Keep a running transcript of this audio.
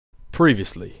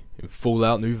Previously in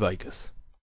Fallout New Vegas.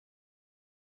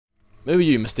 Who are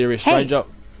you, mysterious Hey. stranger?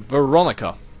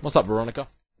 Veronica. What's up, Veronica?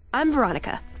 I'm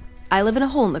Veronica. I live in a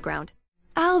hole in the ground.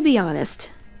 I'll be honest.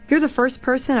 You're the first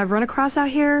person I've run across out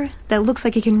here that looks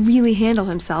like he can really handle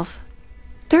himself.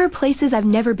 There are places I've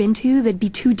never been to that'd be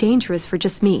too dangerous for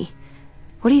just me.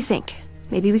 What do you think?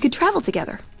 Maybe we could travel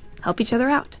together. Help each other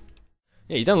out.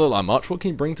 Yeah, you don't look like much. What can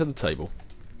you bring to the table?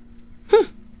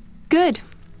 Good.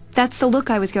 That's the look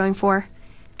I was going for.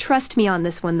 Trust me on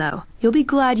this one, though. You'll be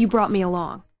glad you brought me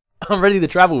along. I'm ready to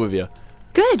travel with you.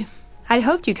 Good. I'd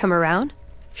hoped you'd come around.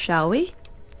 Shall we?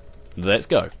 Let's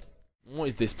go. What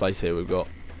is this place here we've got?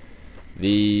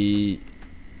 The...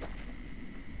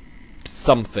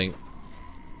 something.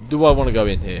 Do I want to go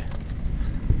in here?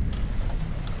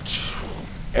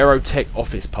 Aerotech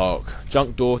Office Park.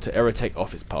 Junk door to Aerotech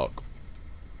Office Park.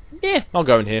 Yeah, I'll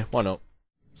go in here. Why not?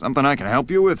 Something I can help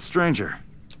you with, stranger?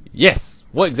 Yes!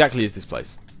 What exactly is this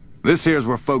place? This here's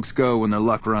where folks go when their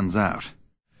luck runs out.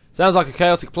 Sounds like a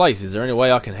chaotic place. Is there any way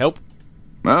I can help?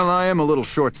 Well, I am a little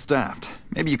short-staffed.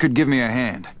 Maybe you could give me a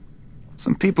hand.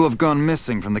 Some people have gone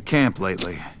missing from the camp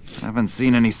lately. I haven't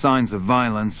seen any signs of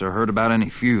violence or heard about any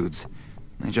feuds.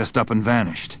 They just up and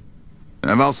vanished.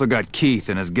 I've also got Keith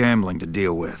and his gambling to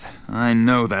deal with. I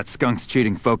know that skunk's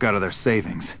cheating folk out of their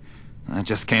savings. I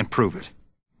just can't prove it.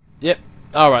 Yep.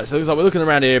 Alright, so it looks like we're looking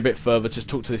around here a bit further. Just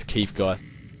talk to this Keith guy.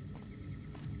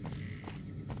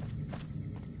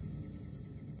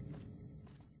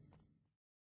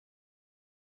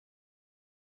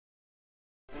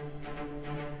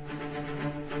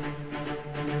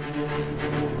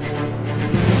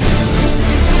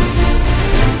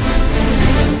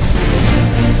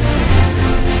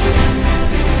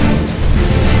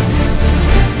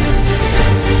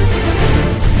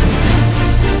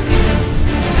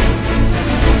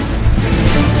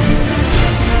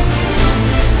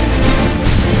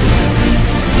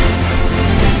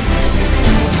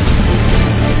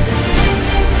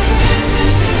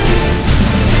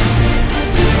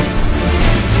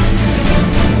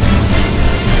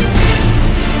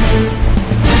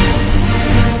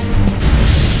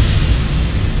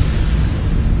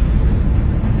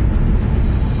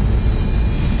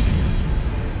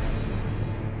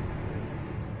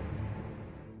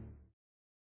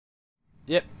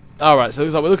 Yep. Alright, so it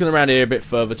looks like we're looking around here a bit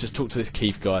further. Just talk to this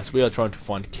Keith guy. So we are trying to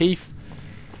find Keith.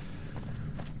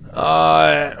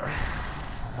 Might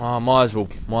as well,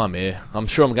 while I'm here. I'm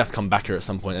sure I'm going to have to come back here at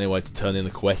some point anyway to turn in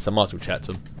the quest. I might as well chat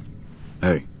to him.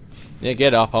 Hey. Yeah,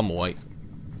 get up. I'm awake.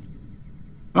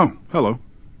 Oh, hello.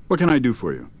 What can I do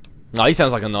for you? No, he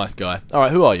sounds like a nice guy.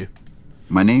 Alright, who are you?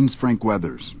 My name's Frank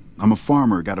Weathers. I'm a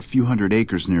farmer, got a few hundred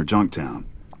acres near Junktown.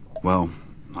 Well,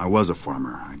 I was a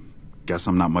farmer. I guess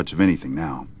I'm not much of anything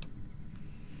now.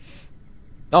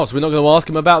 Oh, so we're not going to ask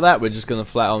him about that? We're just going to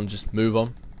flat on just move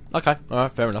on? Okay,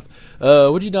 alright, fair enough.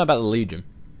 What do you know about the Legion?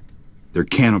 They're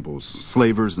cannibals,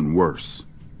 slavers, and worse.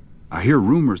 I hear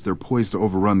rumors they're poised to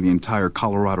overrun the entire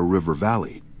Colorado River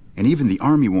Valley, and even the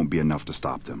army won't be enough to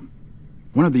stop them.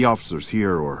 One of the officers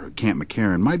here, or at Camp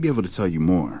McCarran, might be able to tell you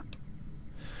more.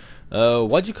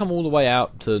 Why'd you come all the way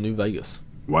out to New Vegas?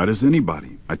 Why does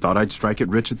anybody? I thought I'd strike it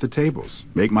rich at the tables,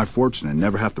 make my fortune, and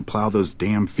never have to plow those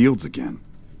damn fields again.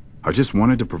 I just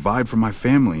wanted to provide for my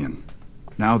family, and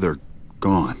now they're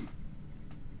gone.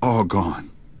 All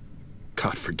gone.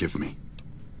 God forgive me.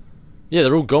 Yeah,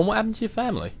 they're all gone. What happened to your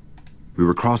family? We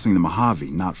were crossing the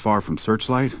Mojave, not far from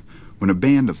Searchlight, when a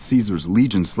band of Caesar's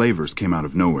Legion slavers came out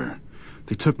of nowhere.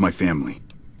 They took my family.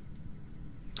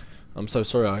 I'm so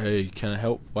sorry, I can't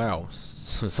help. Wow,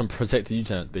 some protected you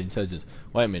turned to be intelligent.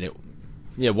 Wait a minute.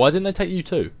 Yeah, why didn't they take you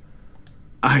too?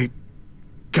 God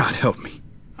help me.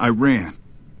 I ran.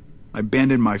 I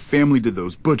abandoned my family to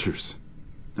those butchers.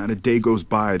 Not a day goes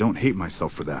by I don't hate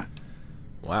myself for that.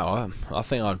 Wow, I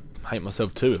think I'd hate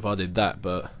myself too if I did that,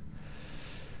 but...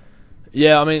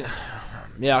 Yeah, I mean...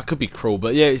 Yeah, I could be cruel,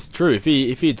 but yeah, it's true. If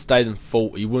he had stayed and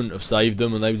fought, he wouldn't have saved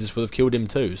them, and they just would have killed him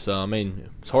too. So, I mean,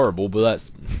 it's horrible, but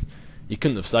that's... You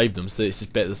couldn't have saved them, so it's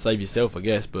just better to save yourself, I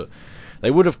guess, but...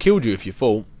 They would have killed you if you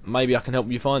fought. Maybe I can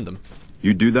help you find them.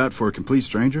 You do that for a complete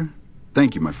stranger?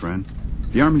 Thank you, my friend.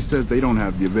 The Army says they don't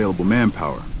have the available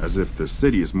manpower, as if the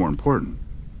city is more important.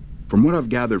 From what I've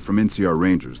gathered from NCR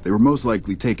Rangers, they were most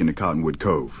likely taken to Cottonwood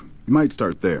Cove. You might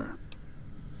start there.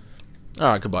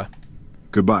 Alright, goodbye.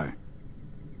 Goodbye.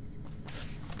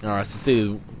 Alright, so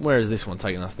see, where is this one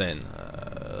taking us then?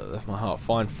 Left my heart.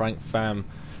 Find Frank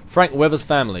Weathers'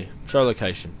 family. Show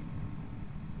location.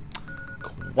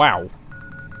 Wow.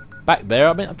 Back there?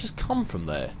 I mean, I've just come from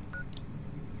there.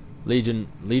 Legion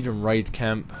raid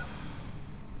camp.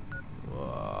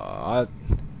 I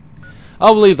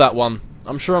I'll leave that one.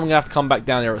 I'm sure I'm going to have to come back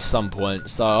down here at some point,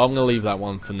 so I'm going to leave that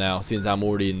one for now, since I'm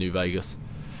already in New Vegas.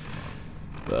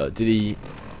 But did he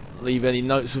leave any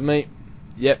notes with me?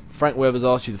 Yep, Frank Weathers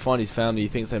asked you to find his family. He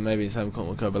thinks they may be in the same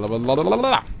continent code, blah, blah, blah, blah, blah,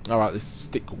 blah. Alright, let's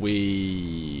stick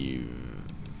with...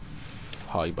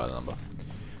 Hardy by the number.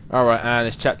 Alright, and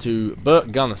let's chat to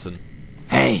Bert Gunnison.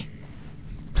 Hey.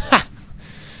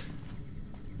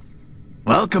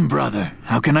 Welcome, brother.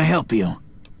 How can I help you?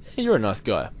 Hey, you're a nice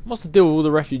guy. What's the deal with all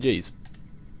the refugees?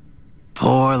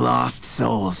 Poor lost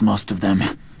souls, most of them.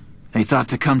 They thought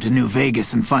to come to New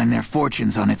Vegas and find their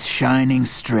fortunes on its shining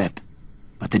strip.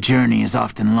 But the journey is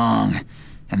often long,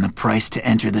 and the price to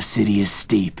enter the city is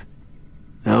steep.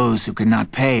 Those who could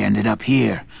not pay ended up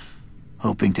here,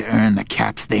 hoping to earn the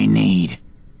caps they need.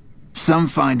 Some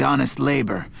find honest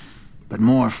labor, but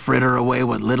more fritter away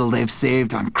what little they've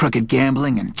saved on crooked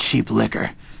gambling and cheap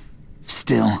liquor.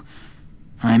 Still,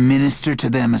 I minister to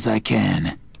them as I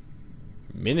can.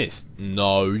 Minister?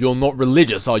 No, you're not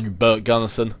religious, are you, Bert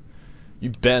Gunnison? You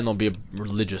better not be a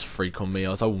religious freak on me,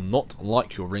 else I will not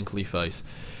like your wrinkly face.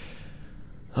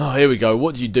 Oh, here we go.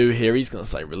 What do you do here? He's going to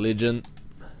say religion.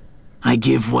 I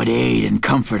give what aid and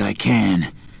comfort I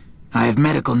can. I have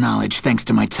medical knowledge thanks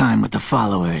to my time with the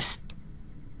followers.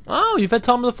 Oh, you've had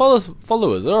time with the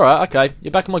followers. Alright, okay.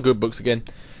 You're back in my good books again.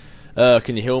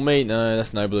 Can you heal me? No,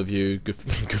 that's noble of you. Good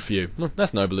for you.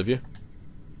 That's noble of you.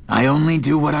 I only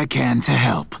do what I can to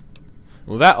help.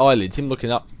 Without eyelids, him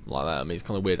looking up like that, I mean, it's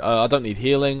kind of weird. I don't need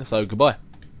healing, so goodbye.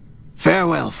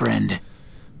 Farewell, friend.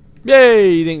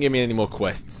 Yay! You didn't give me any more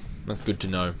quests. That's good to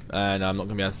know. And I'm not going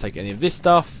to be able to take any of this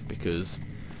stuff, because,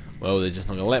 well, they're just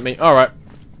not going to let me. Alright.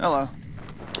 Hello.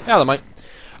 Hello, mate.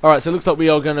 Alright, so it looks like we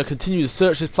are going to continue to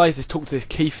search this place. Let's talk to this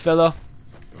Keith fella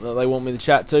that they want me to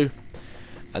chat to.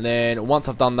 And then, once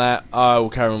I've done that, I will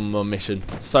carry on my mission.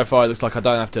 So far, it looks like I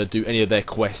don't have to do any of their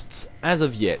quests, as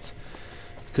of yet.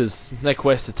 Because their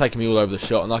quests are taking me all over the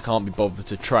shop, and I can't be bothered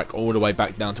to track all the way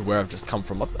back down to where I've just come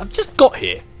from. I've just got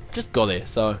here.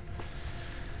 So,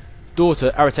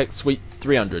 daughter, Aratech Suite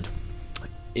 300.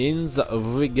 In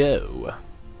we go.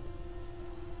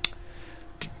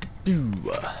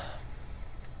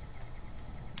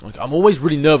 Like, I'm always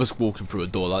really nervous walking through a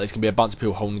door. Like, there's going to be a bunch of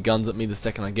people holding guns at me the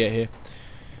second I get here.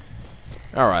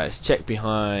 Alright, let's check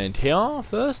behind here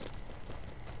first.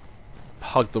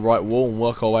 Hug the right wall and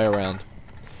work our way around.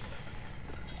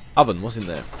 Oven, what's in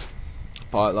there?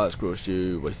 Pilot light, screw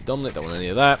shoe, wasted omelette, don't want any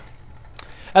of that.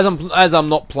 As I'm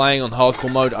not playing on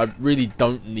hardcore mode, I really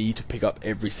don't need to pick up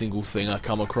every single thing I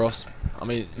come across. I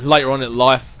mean, later on in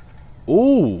life...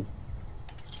 Ooh!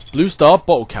 Blue Star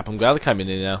bottle cap, I'm glad I came in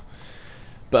here now.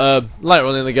 But later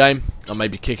on in the game, I may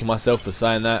be kicking myself for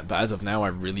saying that, but as of now, I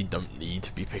really don't need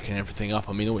to be picking everything up.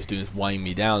 I mean, all it's doing is weighing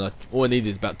me down. All I need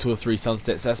is about 2 or 3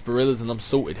 Sunset Sarsaparillas, and I'm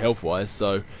sorted health-wise,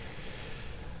 so...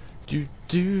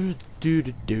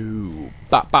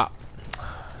 Bop, bop.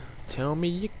 Tell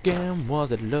me again,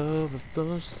 was it love at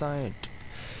first sight?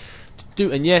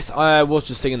 And yes, I was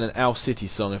just singing an Owl City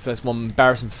song. If that's one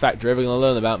embarrassing fact you're ever going to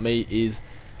learn about me, is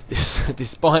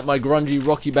despite my grungy,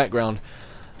 rocky background,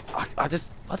 I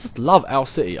just love Owl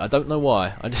City. I don't know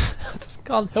why. I just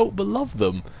can't help but love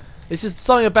them. It's just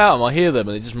something about them. I hear them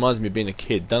and it just reminds me of being a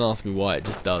kid. Don't ask me why, it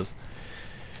just does.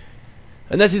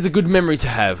 And that is a good memory to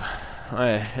have.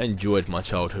 I enjoyed my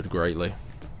childhood greatly.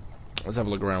 Let's have a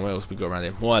look around. What else we got around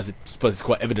here? Well, I suppose it's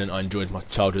quite evident I enjoyed my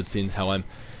childhood, since how I'm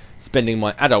spending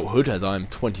my adulthood, as I'm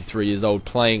 23 years old,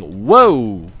 playing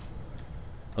WoW.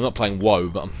 I'm not playing WoW,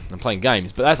 but I'm playing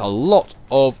games. But that's a lot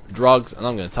of drugs, and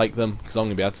I'm going to take them, because I'm going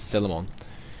to be able to sell them on.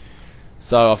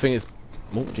 So I think it's...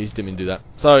 Oh, jeez, didn't mean to do that.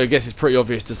 So I guess it's pretty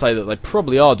obvious to say that they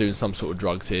probably are doing some sort of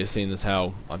drugs here, seeing as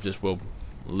how I've just, well,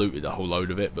 looted a whole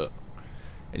load of it. But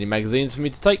any magazines for me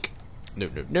to take? No,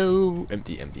 no, no.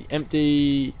 Empty, empty,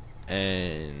 empty.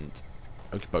 And...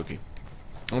 Okie pokey.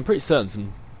 I'm pretty certain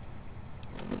some...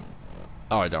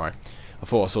 Alright, don't worry. I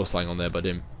thought I saw something on there, but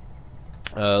I didn't.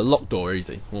 Locked door,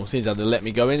 easy. Well, seems how they let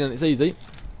me go in, and it's easy.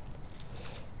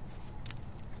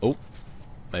 Oh.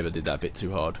 Maybe I did that a bit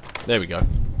too hard. There we go.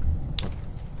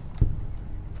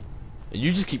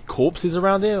 You just keep corpses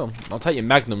around here? I'll take your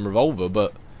Magnum revolver,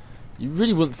 but... You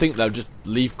really wouldn't think they'll just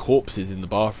leave corpses in the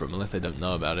bathroom unless they don't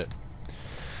know about it.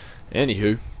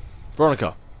 Anywho.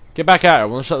 Veronica. Get back out here, I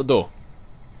want to shut the door.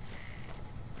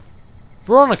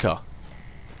 Veronica!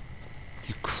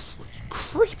 You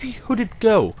creepy hooded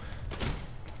girl.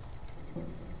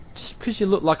 Just because you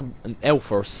look like an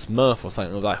elf or a smurf or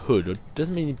something with that hood,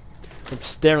 doesn't mean you're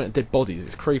staring at dead bodies.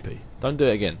 It's creepy. Don't do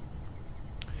it again.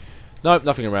 Nope,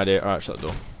 nothing around here. Alright, shut the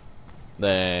door.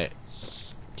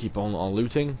 Let's keep on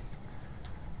looting.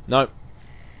 Nope.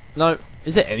 Nope.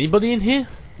 Is there anybody in here?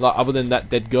 Like, other than that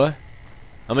dead guy?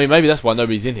 I mean, maybe that's why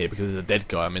nobody's in here, because there's a dead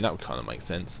guy. I mean, that would kind of make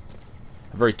sense.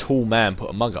 A very tall man put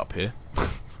a mug up here.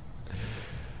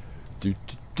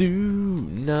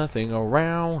 Nothing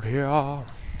around here.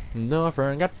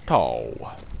 Nothing at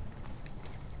all.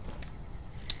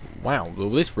 Wow, well,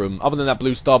 this room, other than that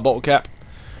blue star bottle cap,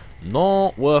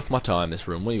 not worth my time, this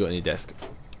room. What you got on your desk?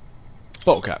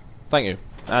 Bottle cap. Thank you.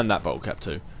 And that bottle cap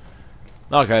too.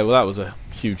 Okay, well that was a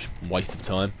huge waste of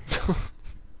time.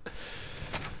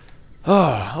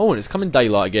 Oh, and it's coming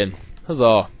daylight again.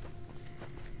 Huzzah.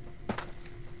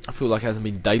 I feel like it hasn't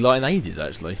been daylight in ages,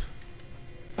 actually.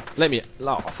 Let me...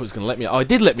 Oh, I thought it was going to let me up. Oh, it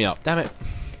did let me up. Damn it.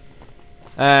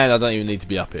 And I don't even need to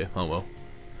be up here. Oh, well.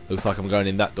 Looks like I'm going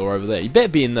in that door over there. You better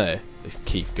be in there, this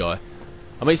Keith guy.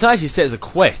 I mean, it's not actually set as a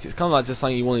quest. It's kind of like just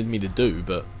something he wanted me to do,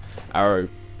 but...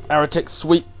 Arrowtech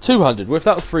Suite 200. Well, if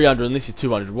that was 300 and this is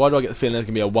 200, why do I get the feeling there's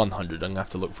going to be a 100? I'm going to have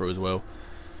to look through as well.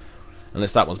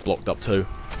 Unless that one's blocked up too.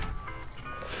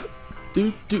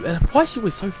 And why is she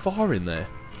always so far in there?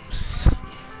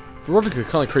 Veronica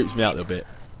kind of creeps me out a little bit.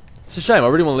 It's a shame, I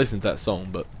really want to listen to that song,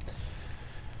 but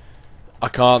I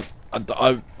can't.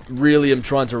 I really am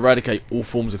trying to eradicate all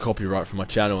forms of copyright from my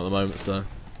channel at the moment, so...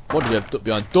 What do we have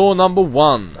behind door number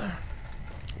 1?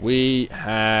 We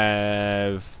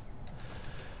have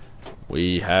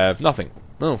nothing.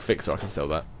 No fixer, I can sell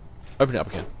that. Open it up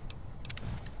again.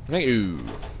 Thank you.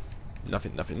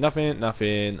 Nothing. No,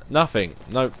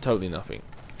 totally nothing.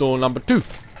 Door number 2.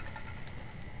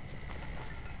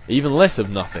 Even less of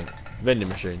nothing. Vending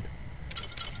machine.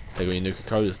 Take all your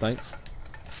Nuka-Colas, thanks.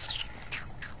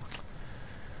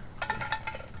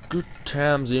 Good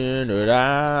times in it,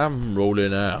 I'm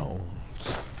rolling out.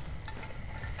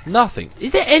 Nothing.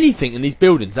 Is there anything in these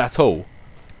buildings at all?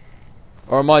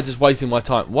 Or am I just wasting my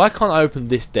time? Why can't I open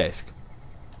this desk?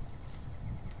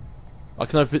 I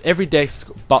can open every desk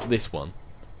but this one.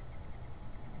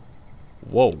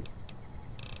 Whoa.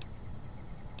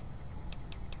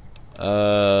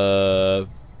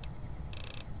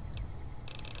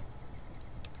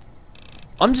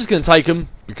 I'm just going to take them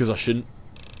because I shouldn't.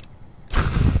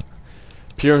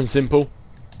 Pure and simple.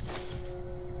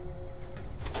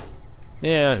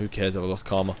 Yeah, who cares? I've lost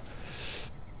karma.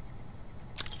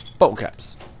 Bottle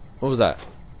caps. What was that?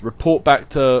 Report back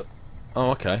to... Oh,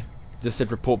 okay. Just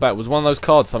said report back. Was one of those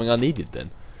cards something I needed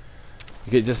then?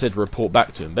 It just said report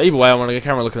back to him. But either way, I want to get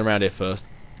camera looking around here first.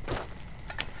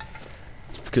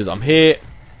 It's because I'm here.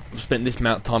 I've spent this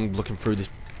amount of time looking through this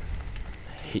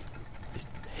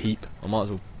heap. I might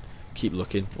as well keep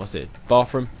looking. What's it?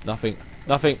 Bathroom? Nothing.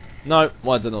 Nothing. No.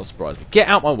 Why does that not surprise me? Get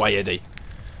out my way, Eddie.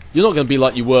 You're not going to be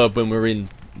like you were when we were in...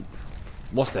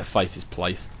 What's their face's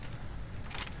place?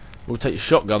 We'll take your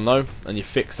shotgun, though, and your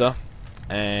fixer.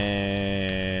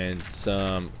 And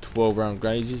some 12 round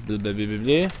gauges. Blah, blah, blah, blah,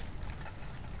 blah.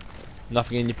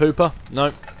 Nothing in your pooper?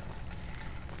 No.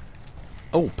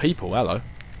 Oh, people. Hello.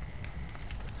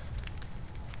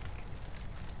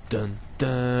 Dun,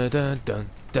 dun, dun, dun,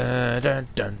 dun, dun,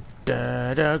 dun,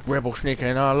 dun, dun. Rebel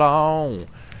sneaking along.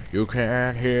 You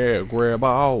can't hear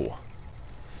Gribble.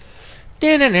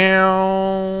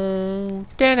 Da-na-now,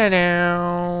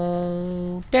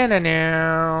 da-na-now,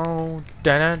 da-na-now,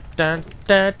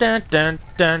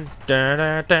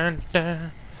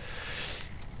 dun-dun-dun-dun-dun-dun-dun-dun-dun.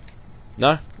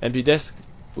 No? Empty desk?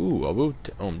 Ooh, I will...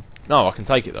 no, I can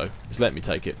take it, though. Just let me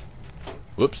take it.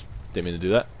 Whoops. Didn't mean to do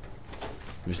that.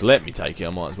 Just let me take it. I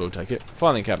might as well take it.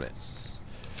 Filing cabinets.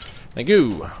 Thank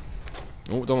you.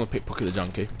 Oh, don't want to pickpocket the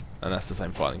junkie. And that's the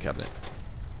same filing cabinet.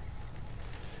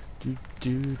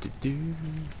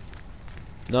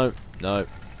 No, no.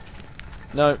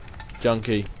 No.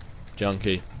 Junkie.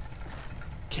 Junkie.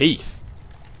 Keith.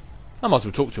 I might as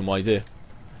well talk to him while he's here.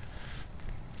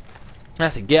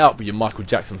 That's it. Get up with your Michael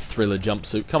Jackson Thriller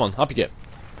jumpsuit. Come on, up you get.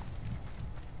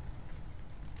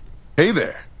 Hey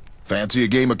there. Fancy a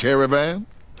game of Caravan?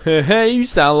 Hey, you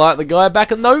sound like the guy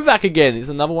back at Novak again. It's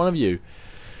another one of you.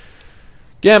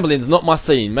 Gambling's not my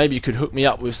scene. Maybe you could hook me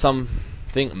up with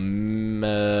something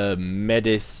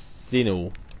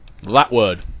medicinal. That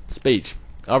word. Speech.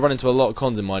 I've run into a lot of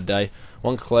cons in my day.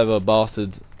 One clever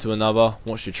bastard to another.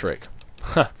 What's your trick?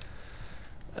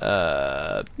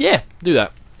 Yeah, do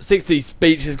that. 60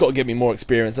 speech has got to give me more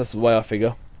experience. That's the way I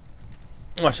figure.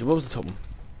 Actually, what was the top one?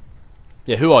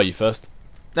 Yeah, who are you first?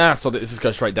 Nah, so let's just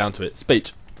go straight down to it.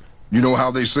 Speech. You know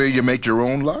how they say you make your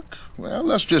own luck? Well,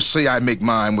 let's just say I make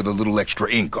mine with a little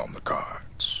extra ink on the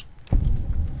cards.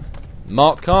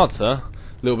 Marked cards, huh? A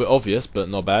little bit obvious, but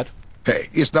not bad. Hey,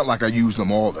 it's not like I use them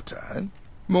all the time.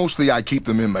 Mostly I keep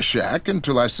them in my shack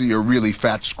until I see a really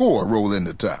fat score roll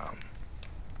into town.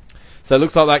 So it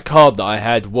looks like that card that I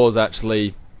had was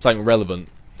actually something relevant.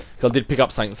 Because I did pick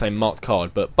up something the same marked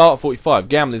card. But pt44,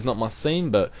 gambling is not my scene,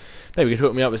 but maybe you could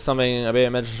hook me up with something a bit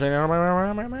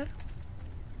imaginary.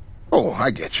 Oh,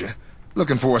 I get you.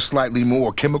 Looking for a slightly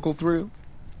more chemical thrill?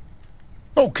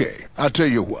 Okay, I'll tell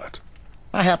you what.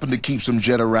 I happen to keep some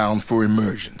jet around for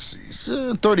emergencies.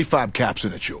 35 caps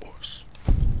and it's yours.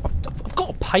 I've got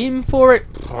to pay him for it.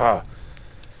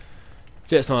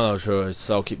 Jet's not sure,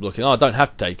 so I'll keep looking. Oh, I don't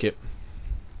have to take it.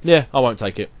 Yeah, I won't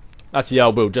take it. That's I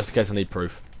will, just in case I need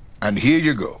proof. And here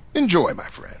you go. Enjoy, my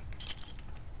friend.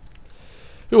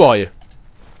 Who are you?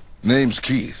 Name's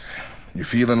Keith. You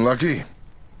feeling lucky?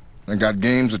 I got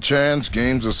games of chance,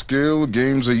 games of skill,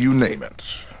 games of you name it.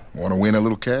 Want to win a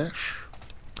little cash?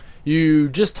 You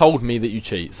just told me that you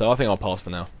cheat, so I think I'll pass for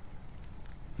now.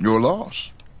 Your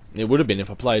loss. It would have been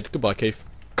if I played. Goodbye, Keith.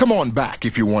 Come on back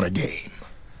if you want a game.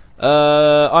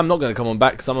 I'm not going to come on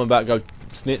back because I'm about to go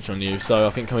snitch on you, so I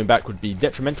think coming back would be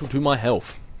detrimental to my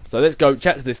health. So let's go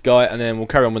chat to this guy and then we'll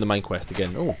carry on with the main quest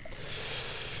again. Oh,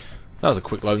 that was a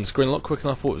quick loading screen, a lot quicker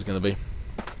than I thought it was going to be.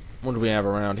 What do we have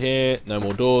around here? No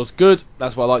more doors. Good,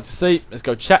 that's what I like to see. Let's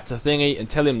go chat to Thingy and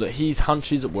tell him that his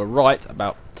hunches were right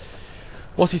about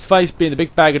what's his face being the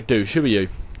big bag of douche. Who are you?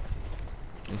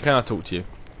 And can I talk to you?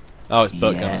 Oh, it's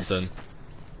Burt Gunnison.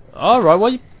 Alright,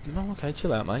 well, oh, okay,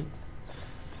 chill out, mate.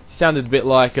 You sounded a bit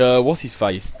like, what's his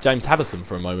face? James Haverson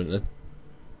for a moment then.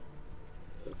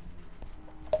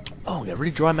 Oh, yeah,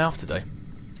 really dry mouth today.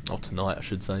 Oh, tonight, I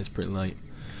should say. It's pretty late.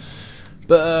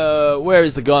 But, where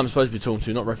is the guy I'm supposed to be talking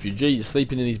to? Not refugee, he's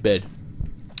sleeping in his bed.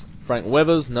 Frank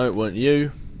Weathers? No, it weren't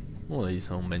you. All these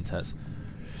whole mentats.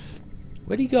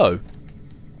 Where'd he go?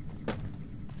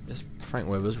 There's Frank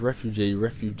Weathers, refugee.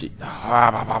 Where's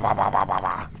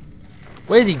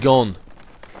he gone?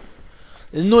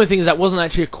 The annoying thing is that wasn't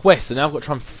actually a quest, so now I've got to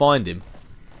try and find him.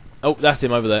 Oh, that's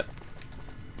him over there.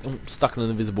 Oh, stuck in an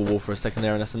invisible wall for a second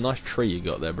there, and that's a nice tree you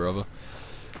got there, brother.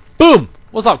 Boom!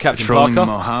 What's up, Captain Patrolling Parker?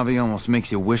 the Mojave almost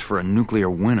makes you wish for a nuclear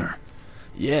winter.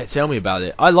 Yeah, tell me about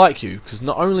it. I like you, because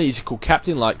not only is he called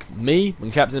Captain like me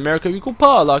and Captain America, you're called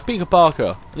Parker like Peter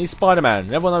Parker. And he's Spider-Man,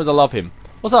 and everyone knows I love him.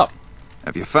 What's up?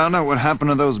 Have you found out what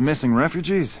happened to those missing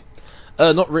refugees?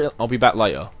 Not real. I'll be back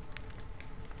later.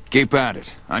 Keep at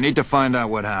it. I need to find out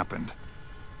what happened.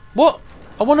 What?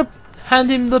 I want to hand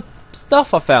him the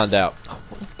stuff I found out.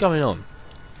 What's going on?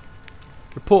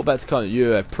 Report back to Captain. You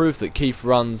have proof that Keith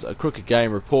runs a crooked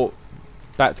game. Report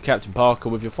back to Captain Parker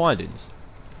with your findings.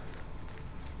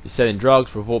 You're selling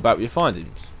drugs. Report back with your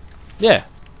findings. Yeah.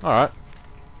 All right.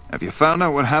 Have you found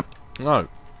out what happened? No.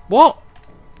 What?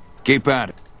 Keep at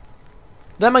it.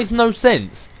 That makes no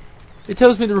sense. It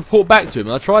tells me to report back to him,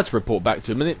 and I tried to report back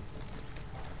to him, and it...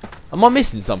 Am I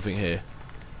missing something here?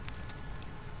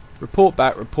 Report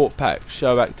back, report back.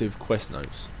 Show active quest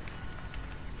notes.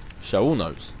 Show all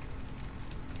notes.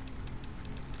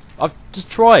 I've just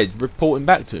tried reporting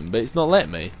back to him, but it's not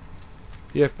letting me.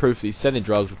 You have proof that he's selling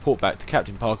drugs. Report back to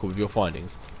Captain Parker with your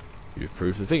findings. You have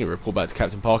proof of the thing. Report back to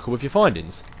Captain Parker with your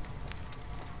findings.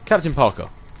 Captain Parker.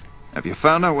 Have you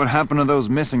found out what happened to those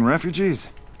missing refugees?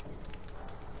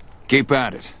 Keep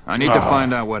at it. I need to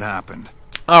find out what happened.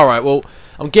 Alright, well,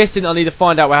 I'm guessing I need to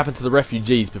find out what happened to the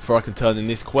refugees before I can turn in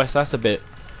this quest. That's a bit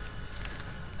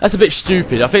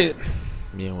stupid. I think...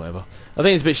 Yeah, whatever. I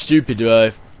think it's a bit stupid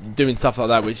doing stuff like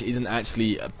that which isn't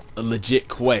actually a legit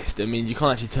quest. I mean, you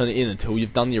can't actually turn it in until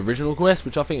you've done the original quest,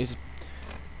 which I think is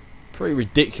pretty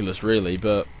ridiculous, really,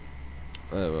 but...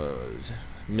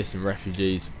 missing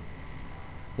refugees.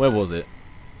 Where was it?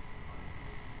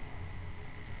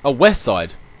 Oh, West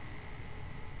Side.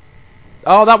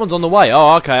 Oh, that one's on the way.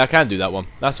 Oh, okay, I can do that one.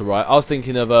 That's alright. I was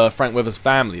thinking of Frank Weathers'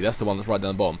 family. That's the one that's right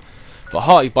down the bottom. For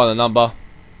Hearty by the number.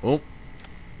 Oh.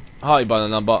 Hearty by the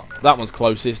number. That one's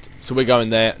closest. So we're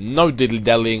going there. No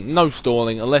diddly-dallying. No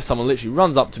stalling. Unless someone literally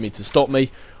runs up to me to stop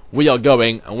me. We are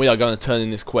going. And we are going to turn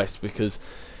in this quest. Because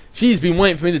she's been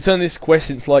waiting for me to turn this quest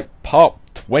since like part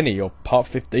 20 or part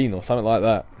 15 or something like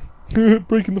that.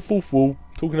 Breaking the fourth wall.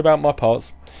 Talking about my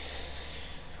parts.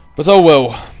 But oh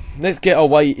well. Let's get our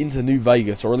way into New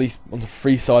Vegas, or at least on the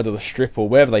free side of the strip, or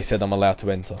wherever they said I'm allowed to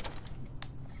enter.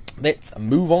 Let's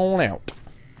move on out.